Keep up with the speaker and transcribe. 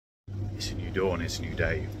It's a new dawn, it's a new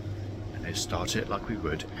day, and let's start it like we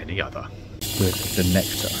would any other. With the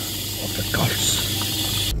nectar of the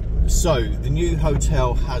gods. So, the new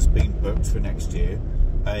hotel has been booked for next year.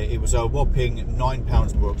 It was a whopping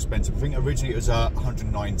 £9 more expensive. I think originally it was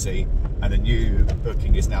 190, and the new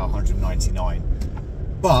booking is now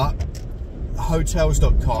 199. But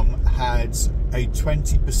Hotels.com had a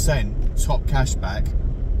 20% top cashback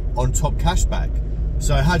on top cashback.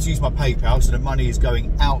 So I had to use my PayPal, so the money is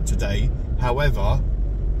going out today. However,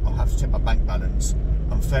 I'll have to check my bank balance.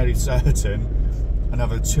 I'm fairly certain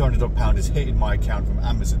another £200 is hitting my account from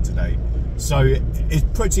Amazon today. So it's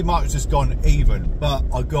pretty much just gone even, but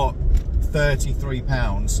I got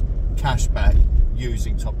 £33 cashback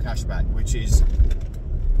using top cashback,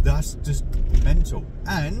 that's just mental.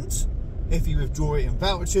 And if you withdraw it in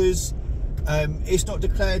vouchers, it's not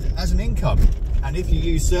declared as an income. And if you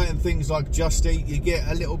use certain things like Just Eat, you get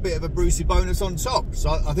a little bit of a Brucey bonus on top. So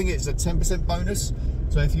I think it's a 10% bonus.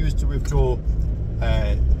 So if you was to withdraw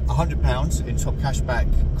 £100 in top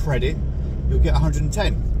cashback credit, you'll get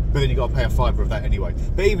 110. But then you've got to pay a fiver of that anyway.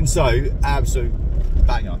 But even so, absolute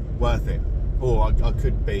banger, worth it. Or I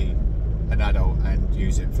could be an adult and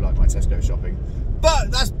use it for like my Tesco shopping. But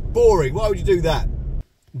that's boring. Why would you do that?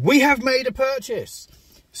 We have made a purchase.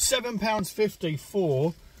 £7.50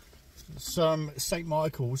 for some St.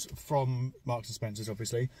 Michael's from Marks and Spencer's,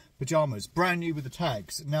 obviously. Pyjamas, brand new with the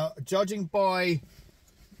tags. Now, judging by,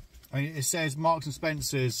 it says Marks and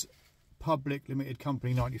Spencer's Public Limited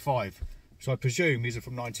Company 95. So I presume these are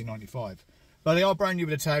from 1995. But they are brand new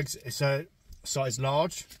with the tags. It's a size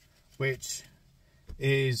large, which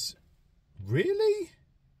is really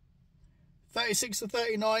 36 to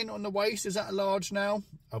 39 on the waist. Is that a large now?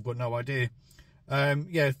 I've got no idea.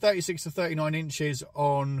 Yeah, 36 to 39 inches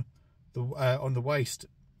on the waist.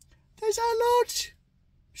 There's a large.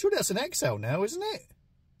 Surely that's an XL now, isn't it?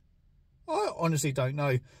 I honestly don't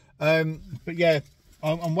know. But yeah,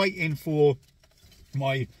 I'm waiting for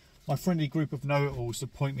my friendly group of know-it-alls to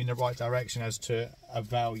point me in the right direction as to a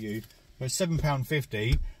value. But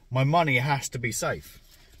 £7.50, my money has to be safe.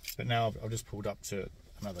 But now I've just pulled up to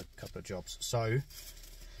another couple of jobs. So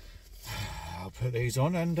I'll put these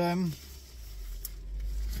on and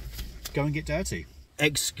go and get dirty.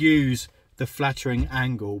 Excuse the flattering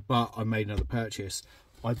angle, but I made another purchase.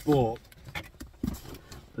 I bought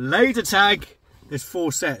laser tag. There's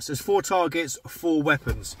 4 sets. There's 4 targets, 4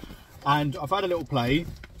 weapons. And I've had a little play,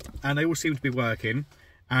 and they all seem to be working.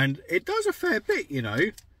 And it does a fair bit, you know.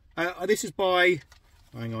 This is by,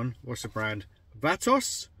 hang on, what's the brand?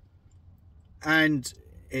 Vatos. And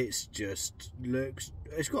it's just looks,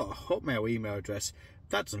 it's got a Hotmail email address.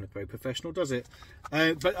 That doesn't look very professional, does it?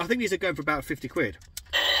 But I think these are going for about 50 quid.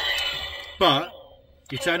 But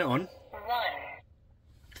you turn it on.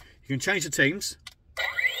 You can change the teams.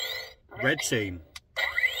 Red team.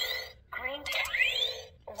 Green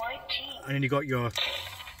team. White team. And then you got your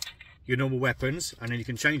normal weapons, and then you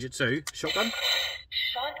can change it to shotgun.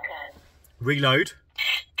 Shotgun. Reload.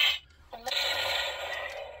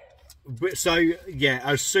 So yeah,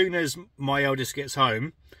 as soon as my eldest gets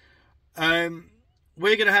home,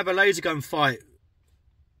 we're going to have a laser gun fight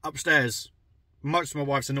upstairs, much to my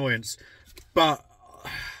wife's annoyance. But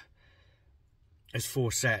there's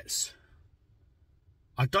 4 sets.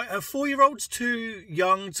 I don't. Are 4-year-olds too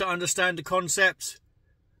young to understand the concept?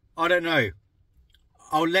 I don't know.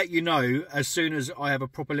 I'll let you know as soon as I have a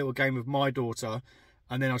proper little game with my daughter,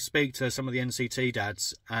 and then I'll speak to some of the NCT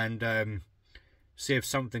dads and see if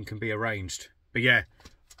something can be arranged. But yeah,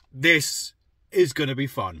 this is going to be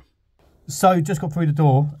fun. So just got through the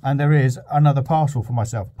door and there is another parcel for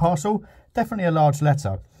myself. Parcel, definitely a large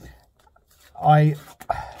letter. I'm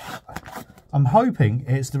hoping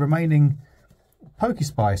it's the remaining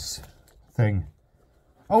Pokespice thing.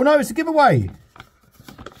 Oh no, it's a giveaway.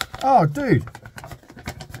 Oh dude,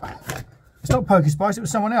 it's not Pokespice, it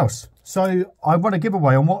was someone else. So I won a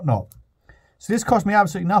giveaway on Whatnot. So this cost me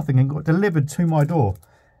absolutely nothing and got delivered to my door.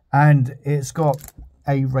 And it's got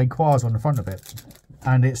a Rayquaza on the front of it.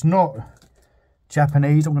 And it's not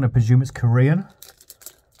Japanese, I'm going to presume it's Korean.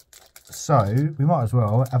 So we might as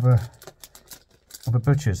well have a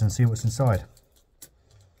butcher's and see what's inside.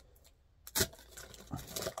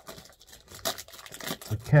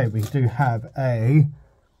 Okay, we do have a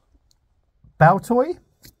Baltoy,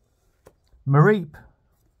 Mareep,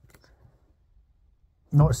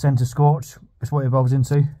 not Centre Scorch, it's what it evolves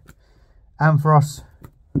into, Ampharos,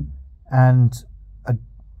 and a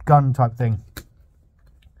gun type thing.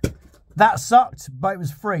 That sucked, but it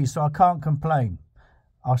was free, so I can't complain.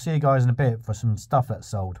 I'll see you guys in a bit for some stuff that's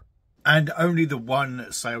sold. And only the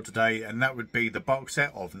one sale today, and that would be the box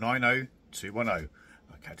set of 90210.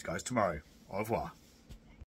 catch you guys tomorrow. Au revoir.